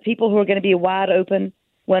guard the people who are going to be wide open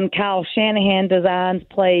when Kyle Shanahan designs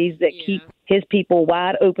plays that keep his people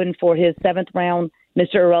wide open for his seventh round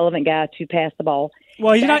Mr. Irrelevant guy to pass the ball.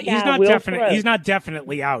 Well, he's not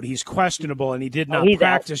definitely out. He's questionable, and he did not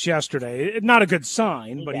practice yesterday. Not a good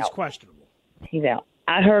sign, but he's questionable. He's out.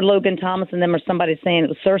 I heard Logan Thomas and them or somebody saying it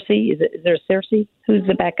was Cersei. Is there Cersei? Who's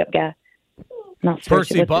the backup guy? Not Cersei.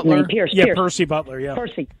 Percy Butler? Pierce. Percy Butler, yeah.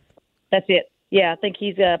 Percy. That's it. Yeah, I think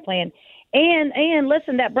he's playing. And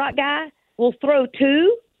listen, that Brock guy will throw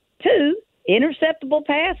two interceptable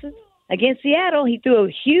passes against Seattle. He threw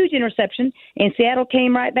a huge interception, and Seattle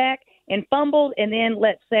came right back and fumbled and then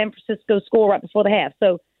let San Francisco score right before the half.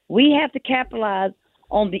 So we have to capitalize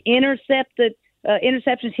on the interceptions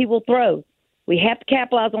he will throw. We have to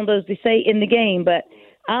capitalize on those, they say, in the game. But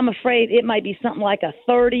I'm afraid it might be something like a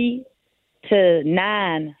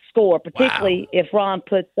 30-9 score, particularly if Ron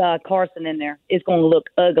puts Carson in there. It's going to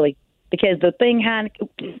look ugly. Because the thing I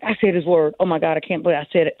said his word. Oh, my God, I can't believe I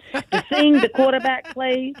said it. The thing the quarterback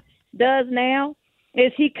plays does now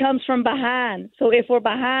is he comes from behind. So if we're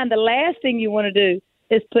behind, the last thing you want to do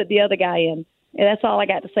is put the other guy in. And that's all I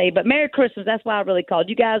got to say. But Merry Christmas. That's why I really called.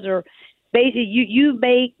 You guys are basically, you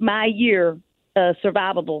make my year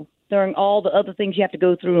survivable during all the other things you have to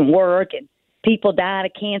go through and work and people died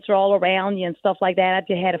of cancer all around you and stuff like that. I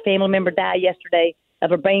just had a family member die yesterday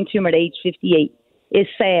of a brain tumor at age 58. It's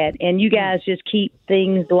sad. And you guys just keep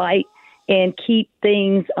things light and keep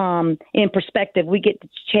things in perspective. We get to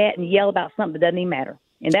chat and yell about something that doesn't even matter.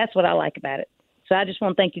 And that's what I like about it. So I just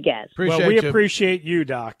want to thank you guys. We appreciate you,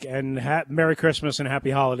 Doc. And Merry Christmas and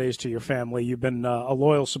Happy Holidays to your family. You've been a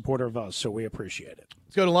loyal supporter of us, so we appreciate it.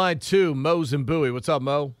 Let's go to line 2, Mo's and Bowie. What's up,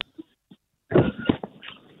 Mo?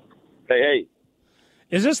 Hey.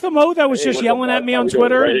 Is this the Mo that was just yelling at me on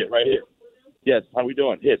Twitter? Right here. Yes, how we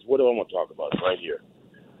doing? Hits. What do I want to talk about? Right here.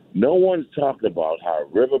 No one's talking about how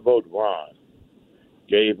Riverboat Ron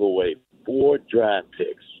gave away 4 draft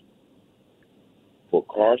picks for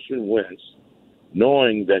Carson Wentz,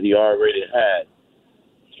 knowing that he already had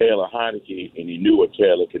Taylor Heineke and he knew what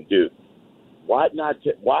Taylor could do. Why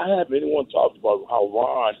haven't anyone talked about how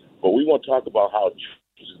Ron, but we want to talk about how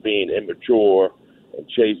is being immature and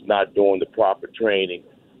Chase not doing the proper training.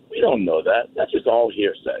 We don't know that. That's just all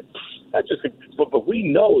hearsay. But we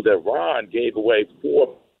know that Ron gave away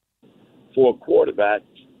 4 for a quarterback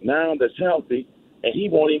now that's healthy, and he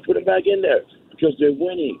won't even put him back in there because they're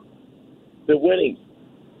winning. They're winning.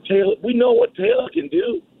 Taylor, we know what Taylor can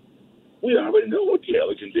do. We already know what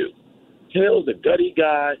Taylor can do. Taylor's a gutty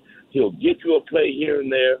guy. He'll get you a play here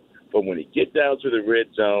and there, but when he gets down to the red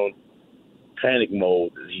zone, panic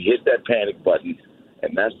mode, he hit that panic button,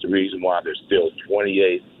 and that's the reason why they're still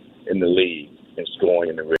 28th in the league in scoring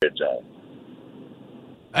in the red zone.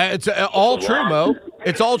 It's all true, Mo.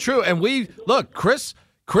 It's all true. And Chris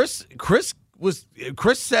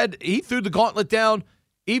said he threw the gauntlet down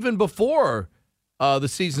even before the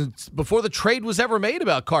season, before the trade was ever made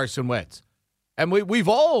about Carson Wentz. And we've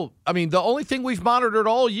all, the only thing we've monitored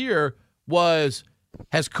all year was,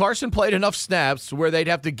 has Carson played enough snaps where they'd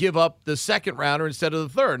have to give up the second rounder instead of the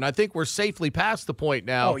third? And I think we're safely past the point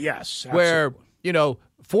now. Oh, yes. Absolutely. Where,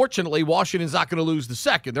 fortunately, Washington's not going to lose the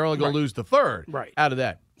second. They're only going to lose the third out of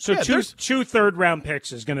that. So two third-round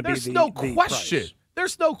picks is going to be the question. Price.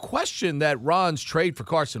 There's no question that Ron's trade for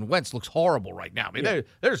Carson Wentz looks horrible right now.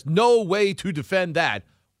 There's no way to defend that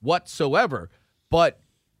whatsoever. But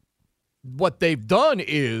what they've done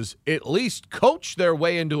is at least coach their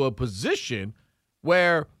way into a position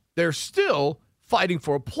where they're still fighting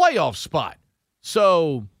for a playoff spot.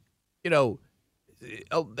 So,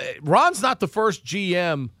 Ron's not the first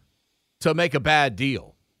GM to make a bad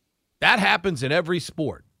deal. That happens in every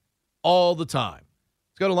sport all the time.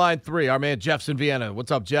 Let's go to line 3. Our man Jeff's in Vienna.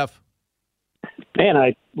 What's up, Jeff? Man,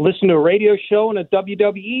 I listen to a radio show and a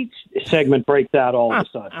WWE segment breaks out all of a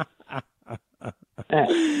sudden.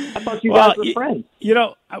 I thought you guys were friends.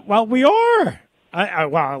 Well, we are.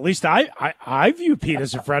 At least I view Pete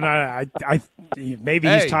as a friend. Maybe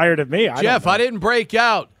he's tired of me. Jeff, I didn't break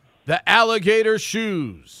out the alligator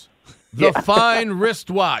shoes, the fine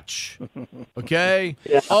wristwatch, okay?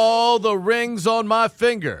 Yeah. All the rings on my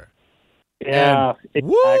finger. Yeah, exactly.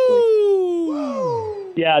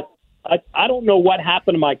 Woo! Yeah, I don't know what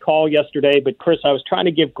happened to my call yesterday, but Chris, I was trying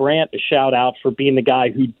to give Grant a shout out for being the guy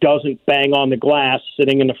who doesn't bang on the glass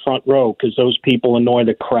sitting in the front row because those people annoy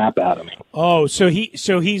the crap out of me. Oh, so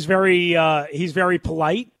he's very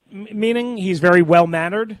polite, meaning he's very well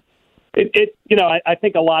mannered. I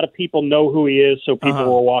think a lot of people know who he is, so people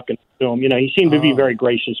were walking to him. He seemed to be very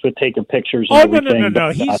gracious with taking pictures and everything.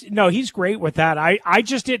 No. He's great with that. I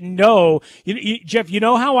just didn't know. Jeff, you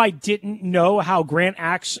know how I didn't know how Grant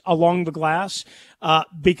acts along the glass?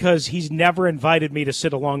 Because he's never invited me to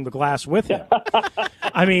sit along the glass with him.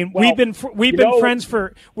 We've been friends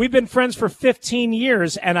for 15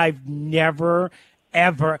 years, and I've never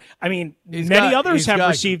ever. Many others have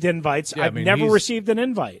received invites. Yeah, I've never received an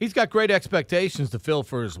invite. He's got great expectations to fill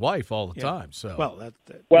for his wife all the time. So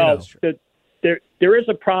there is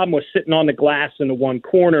a problem with sitting on the glass in the one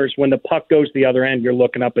corners. When the puck goes the other end, you're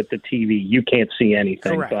looking up at the TV. You can't see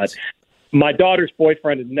anything. Correct. But my daughter's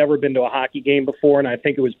boyfriend had never been to a hockey game before, and I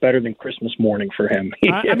think it was better than Christmas morning for him.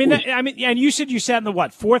 And you said you sat in the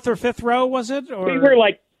 4th or 5th row, was it? Or? We were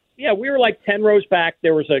like 10 rows back.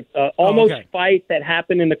 There was a almost fight that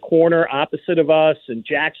happened in the corner opposite of us, and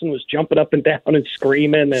Jackson was jumping up and down and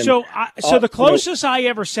screaming. And, so the closest I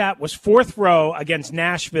ever sat was 4th row against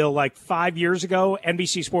Nashville like 5 years ago.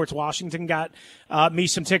 NBC Sports Washington got me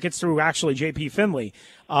some tickets through actually J.P. Finley,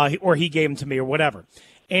 or he gave them to me or whatever.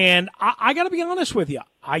 And I got to be honest with you.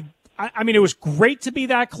 It was great to be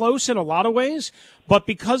that close in a lot of ways, but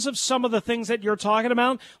because of some of the things that you're talking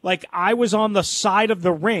about, like I was on the side of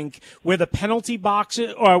the rink where the penalty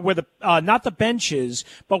boxes, or where the not the benches,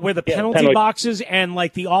 but where the penalty boxes and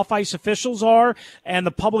like the off-ice officials are, and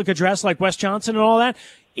the public address like Wes Johnson and all that.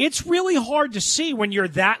 It's really hard to see when you're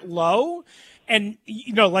that low. And,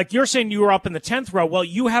 like you're saying you were up in the 10th row. Well,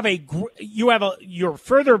 you're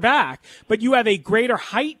further back, but you have a greater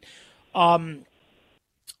height,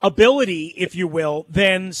 ability, if you will,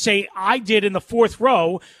 than say I did in the 4th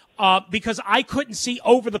row, because I couldn't see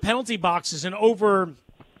over the penalty boxes and over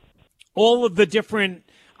all of the different,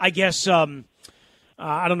 I guess,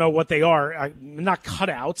 I don't know what they are, not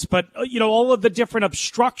cutouts, but, all of the different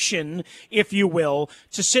obstruction, if you will,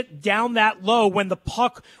 to sit down that low when the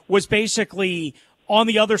puck was basically on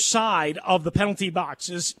the other side of the penalty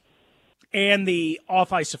boxes and the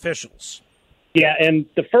off-ice officials. Yeah, and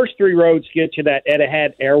the first 3 rows get you that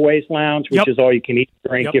Etihad Airways Lounge, which is all you can eat and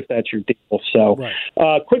drink if that's your deal. So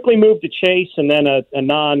quickly move to Chase, and then a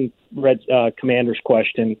non-Red Commanders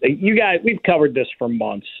question. You guys, we've covered this for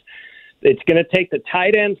months. It's going to take the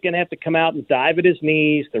tight end's going to have to come out and dive at his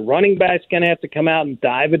knees. The running back's going to have to come out and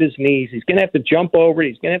dive at his knees. He's going to have to jump over it.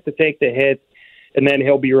 He's going to have to take the hit. and then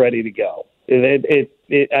he'll be ready to go.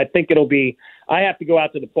 I think it'll be. I have to go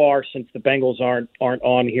out to the bar since the Bengals aren't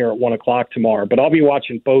on here at 1:00 tomorrow, but I'll be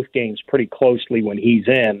watching both games pretty closely when he's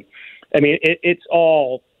in. I mean, it's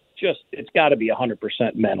all just, it's got to be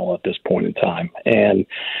 100% mental at this point in time. And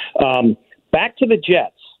back to the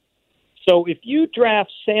Jets. So if you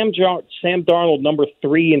draft Sam Darnold number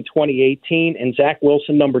 3 in 2018 and Zach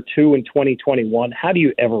Wilson number 2 in 2021, how do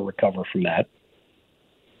you ever recover from that?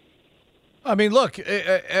 I mean, look,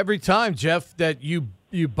 every time, Jeff, that you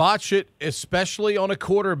botch it, especially on a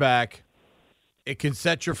quarterback, it can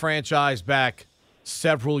set your franchise back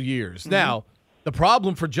several years. Mm-hmm. Now, the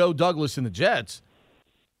problem for Joe Douglas and the Jets,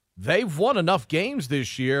 they've won enough games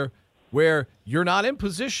this year where you're not in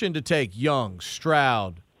position to take Young,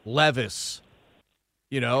 Stroud, Levis.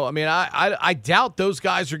 You know, I mean, I doubt those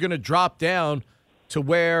guys are going to drop down to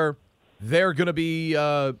where they're going to be,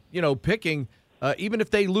 picking, even if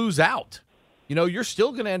they lose out. You know, you're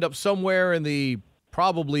still going to end up somewhere in the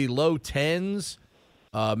probably low 10s,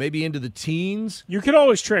 maybe into the teens. You could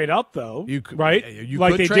always trade up, though, right? You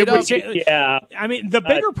like could trade up. Yeah. I mean, the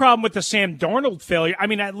bigger problem with the Sam Darnold failure, I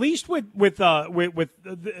mean, at least with what's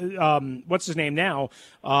his name now?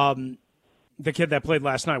 The kid that played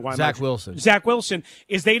last night, Zach Wilson. Zach Wilson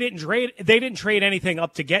is they didn't trade anything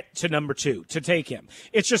up to get to number 2 to take him.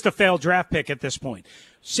 It's just a failed draft pick at this point.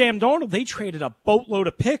 Sam Darnold, they traded a boatload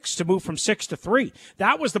of picks to move from 6 to 3.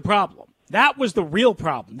 That was the problem. That was the real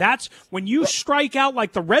problem. That's when you strike out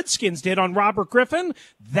like the Redskins did on Robert Griffin.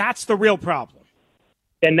 That's the real problem.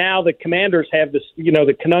 And now the Commanders have this,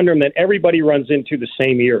 the conundrum that everybody runs into the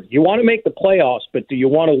same year. You want to make the playoffs, but do you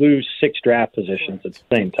want to lose 6 draft positions at the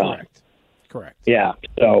same time? Correct. Yeah.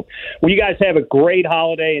 So, well, you guys have a great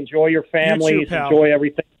holiday. Enjoy your families. Enjoy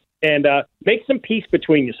everything. And make some peace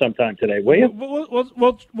between you sometime today, will you?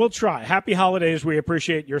 We'll try. Happy holidays. We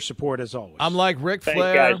appreciate your support as always. I'm like Ric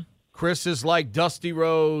Flair. Guys. Chris is like Dusty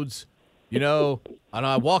Rhodes, and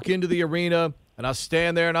I walk into the arena, and I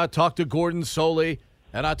stand there, and I talk to Gordon Soley,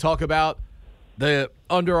 and I talk about the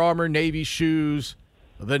Under Armour Navy shoes,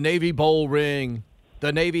 the Navy bowl ring,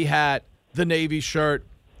 the Navy hat, the Navy shirt,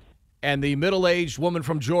 and the middle-aged woman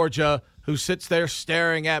from Georgia who sits there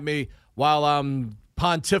staring at me while I'm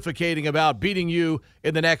pontificating about beating you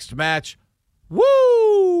in the next match. Woo!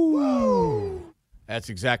 Woo! That's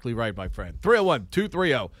exactly right, my friend.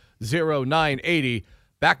 301-230-0980.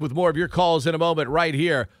 Back with more of your calls in a moment right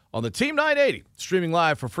here on the Team 980, streaming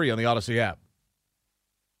live for free on the Odyssey app.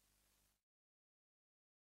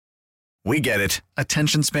 We get it.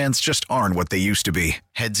 Attention spans just aren't what they used to be.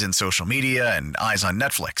 Heads in social media and eyes on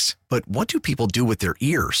Netflix. But what do people do with their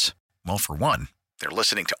ears? Well, for one, they're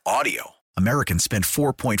listening to audio. Americans spend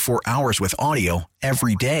 4.4 hours with audio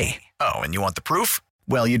every day. Oh, and you want the proof?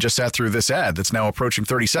 Well, you just sat through this ad that's now approaching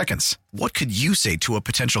 30 seconds. What could you say to a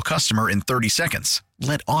potential customer in 30 seconds?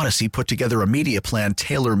 Let Odyssey put together a media plan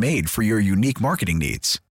tailor-made for your unique marketing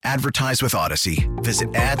needs. Advertise with Odyssey.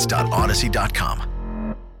 Visit ads.odyssey.com.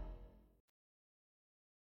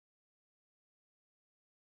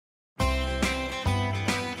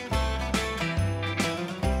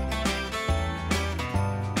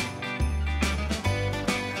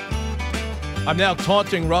 I'm now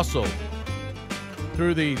taunting Russell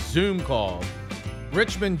through the Zoom call.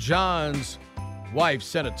 Richmond John's wife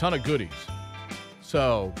sent a ton of goodies.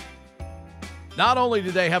 So not only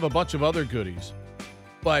did they have a bunch of other goodies,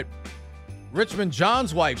 but Richmond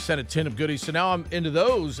John's wife sent a tin of goodies. So now I'm into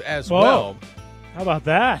those as well. How about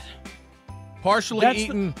that? Partially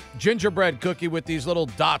eaten gingerbread cookie with these little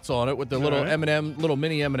dots on it with the little little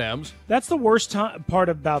mini M&Ms. That's the worst part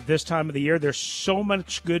about this time of the year. There's so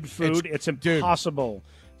much good food. It's impossible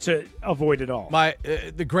to avoid it all.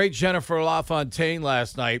 The great Jennifer LaFontaine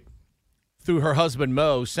last night, through her husband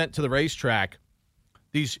Mo, sent to the racetrack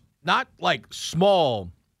these not like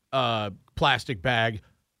small plastic bag,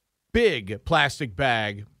 big plastic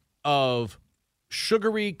bag of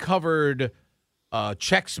sugary covered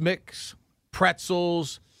Chex Mix,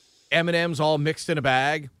 pretzels, M&Ms all mixed in a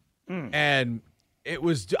bag. And I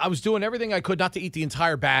was doing everything I could not to eat the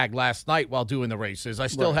entire bag last night while doing the races. I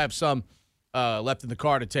still have some left in the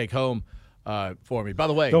car to take home for me. By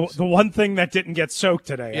the way, the one thing that didn't get soaked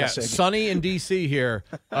today. Yeah, sunny in D.C. here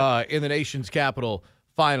in the nation's capital.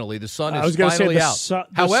 Finally, the sun is finally out.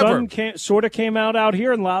 However, the sun sort of came out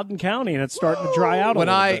here in Loudoun County, and it's starting to dry out a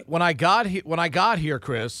little bit. When I got here,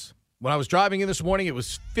 Chris, when I was driving in this morning, it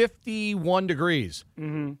was 51 degrees.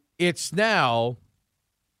 Mm-hmm. It's now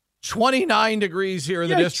 29 degrees here in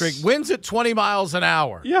the district. Winds at 20 miles an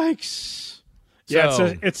hour. Yikes.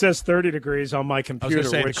 So, it says 30 degrees on my computer. I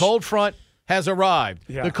was going to say, the cold front has arrived.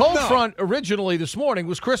 Yeah. The cold front originally this morning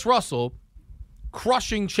was Chris Russell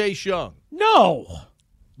crushing Chase Young. No.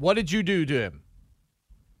 What did you do to him?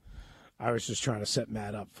 I was just trying to set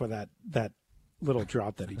Matt up for that little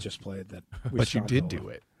drop that he just played. But you did do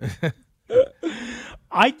it.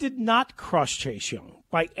 I did not crush Chase Young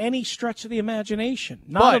by any stretch of the imagination.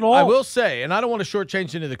 Not at all. I will say, and I don't want to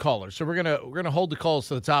shortchange any of the callers, so we're gonna hold the calls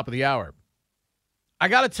to the top of the hour. I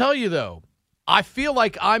got to tell you, though, I feel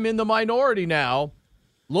like I'm in the minority now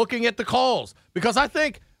looking at the calls because I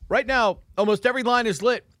think right now almost every line is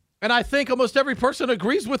lit, and I think almost every person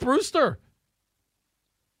agrees with Rooster.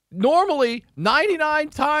 Normally, 9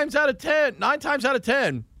 times out of 10,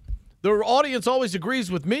 the audience always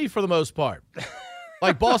agrees with me for the most part.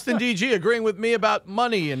 Like Boston DG agreeing with me about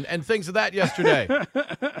money and things of that yesterday.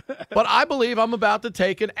 But I believe I'm about to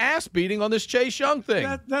take an ass beating on this Chase Young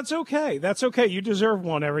thing. That's okay. That's okay. You deserve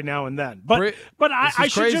one every now and then. But I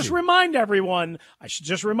should just remind everyone,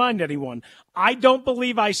 I don't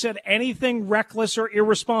believe I said anything reckless or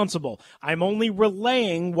irresponsible. I'm only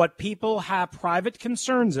relaying what people have private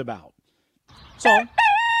concerns about. So.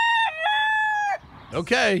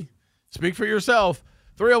 Okay. Speak for yourself.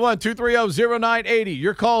 301-230-0980.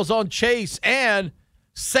 Your calls on Chase and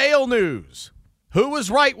sale news. Who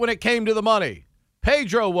was right when it came to the money?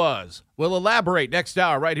 Pedro was. We'll elaborate next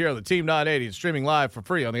hour right here on the Team 980 and streaming live for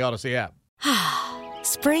free on the Odyssey app.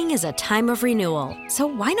 Spring is a time of renewal, so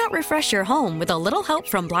why not refresh your home with a little help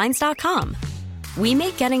from Blinds.com? We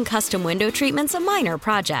make getting custom window treatments a minor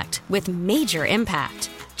project with major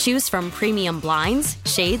impact. Choose from premium blinds,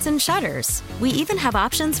 shades, and shutters. We even have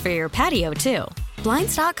options for your patio, too.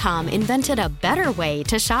 Blinds.com invented a better way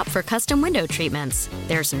to shop for custom window treatments.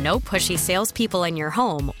 There's no pushy salespeople in your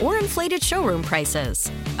home or inflated showroom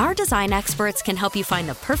prices. Our design experts can help you find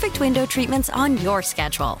the perfect window treatments on your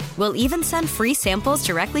schedule. We'll even send free samples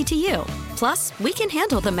directly to you. Plus, we can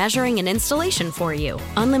handle the measuring and installation for you.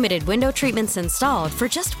 Unlimited window treatments installed for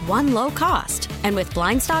just one low cost. And with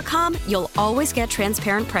Blinds.com, you'll always get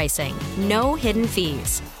transparent pricing. No hidden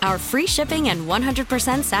fees. Our free shipping and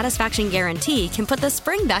 100% satisfaction guarantee can put the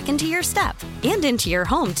spring back into your step and into your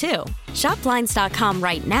home, too. Shop Blinds.com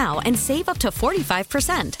right now and save up to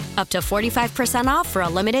 45%. Up to 45% off for a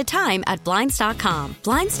limited time at Blinds.com.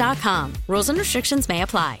 Blinds.com. Rules and restrictions may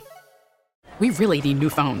apply. We really need new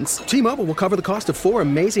phones. T-Mobile will cover the cost of 4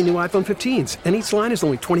 amazing new iPhone 15s, and each line is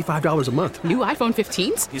only $25 a month. New iPhone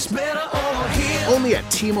 15s? It's better over here. Only at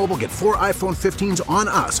T-Mobile, get 4 iPhone 15s on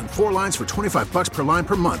us and 4 lines for $25 per line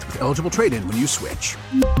per month with eligible trade-in when you switch.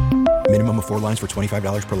 Minimum of 4 lines for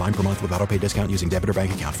 $25 per line per month with autopay discount using debit or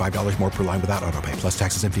bank account. $5 more per line without autopay, plus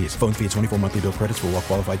taxes and fees. Phone fee at 24 monthly bill credits for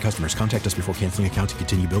well-qualified customers. Contact us before canceling account to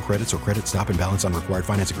continue bill credits or credit stop and balance on required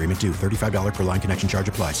finance agreement due. $35 per line connection charge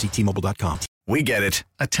applies. See T-Mobile.com. We get it.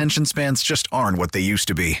 Attention spans just aren't what they used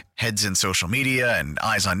to be. Heads in social media and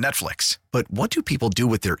eyes on Netflix. But what do people do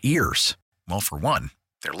with their ears? Well, for one,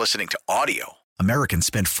 they're listening to audio. Americans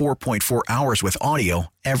spend 4.4 hours with audio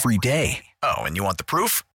every day. Oh, and you want the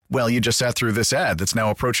proof? Well, you just sat through this ad that's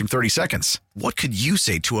now approaching 30 seconds. What could you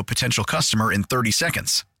say to a potential customer in 30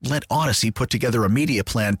 seconds? Let Odyssey put together a media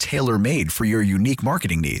plan tailor-made for your unique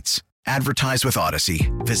marketing needs. Advertise with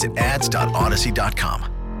Odyssey. Visit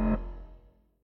ads.odyssey.com.